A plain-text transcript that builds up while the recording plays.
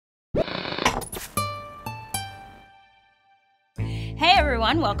Hey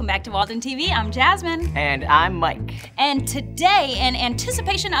everyone, welcome back to Walden TV. I'm Jasmine. And I'm Mike. And today, in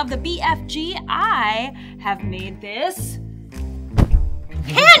anticipation of the BFG, I have made this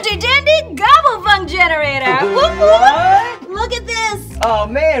handy dandy GOBBLEFUNK generator. What? Look at this. Oh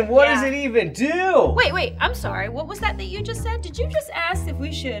man, what does it even do? Wait, I'm sorry. What was that you just said? Did you just ask if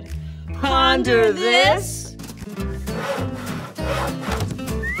we should Ponder this?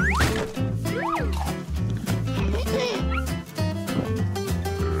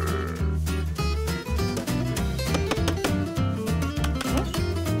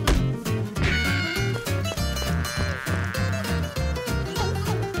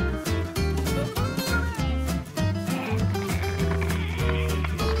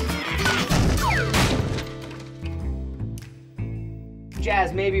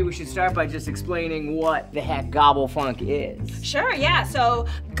 Jazz, maybe we should start by just explaining what the heck GOBBLEFUNK is. Sure, yeah. So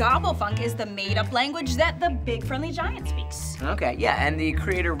GOBBLEFUNK is the made-up language that the Big Friendly Giant speaks. Okay, yeah, and the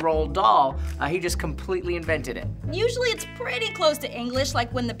creator Roald Dahl, he just completely invented it. Usually it's pretty close to English,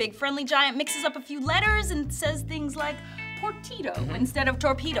 like when the Big Friendly Giant mixes up a few letters and says things like portito instead of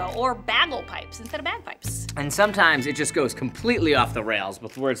torpedo, or bagel pipes instead of bagpipes. And sometimes it just goes completely off the rails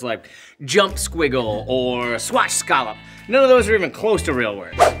with words like jump squiggle or swatch scallop. None of those are even close to real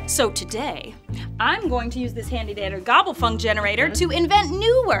words. So today, I'm going to use this handy dandy GOBBLEFUNK generator to invent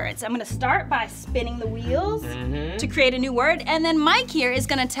new words. I'm gonna start by spinning the wheels to create a new word, and then Mike here is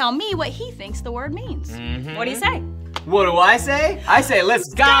gonna tell me what he thinks the word means. What do you say? What do I say? I say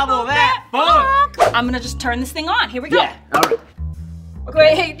let's gobble that funk! I'm gonna just turn this thing on. Here we go. Yeah, all right. Okay,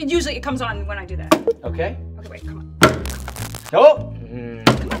 wait, hey, usually it comes on when I do that. Okay. Okay, wait, come on. Oh!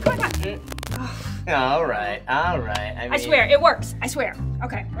 Come on. All right. I swear, it works. I swear.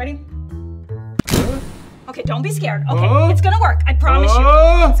 Okay, ready? Okay, don't be scared. Okay, it's gonna work. I promise you.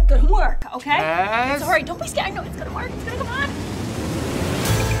 It's gonna work, okay? Yes. So hurry, don't be scared. I know it's gonna work. It's gonna come on.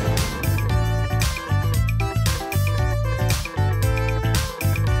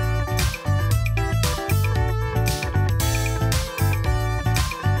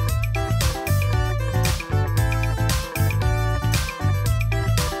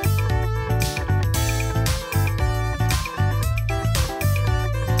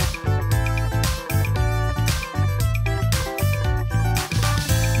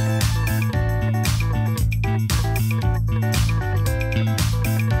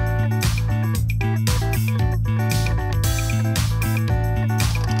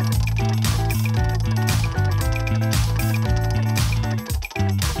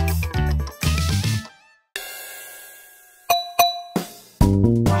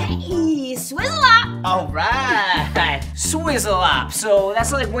 Swizzle up! All right, swizzle up. So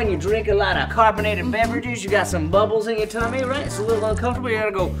that's like when you drink a lot of carbonated beverages, you got some bubbles in your tummy, right? It's a little uncomfortable, you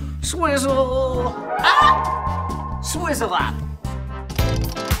gotta go swizzle up, swizzle up.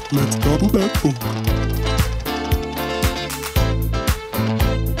 Let's gobble that funk.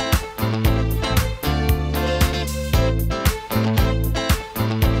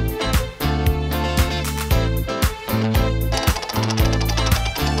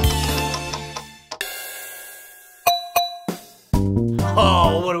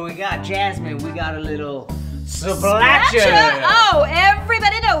 Oh, what do we got, Jasmine? We got a little splatcher. Oh,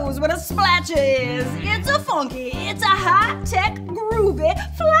 everybody knows what a splatcher is. It's a funky, it's a high-tech, groovy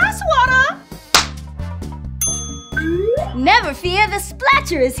fly swatter. Never fear, the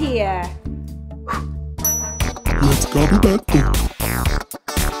splatcher is here. Let's gobble that funk.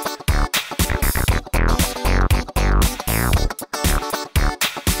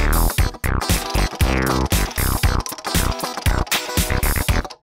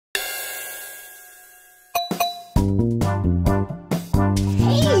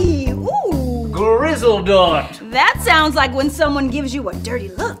 That sounds like when someone gives you a dirty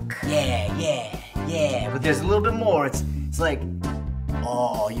look. Yeah, but there's a little bit more. It's like,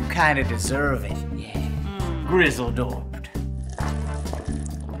 oh, you kind of deserve it. Yeah, Grizzledorped.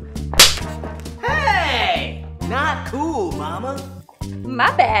 Hey, not cool, mama.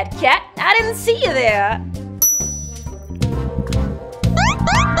 My bad, cat. I didn't see you there.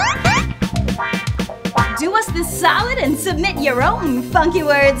 Do us this solid and submit your own funky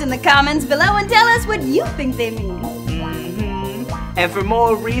words in the comments below and tell us what you think they mean. And for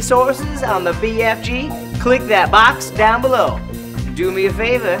more resources on the BFG, click that box down below. Do me a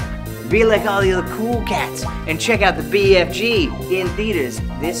favor, be like all the other cool cats and check out the BFG in theaters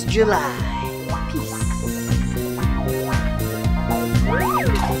this July. Peace.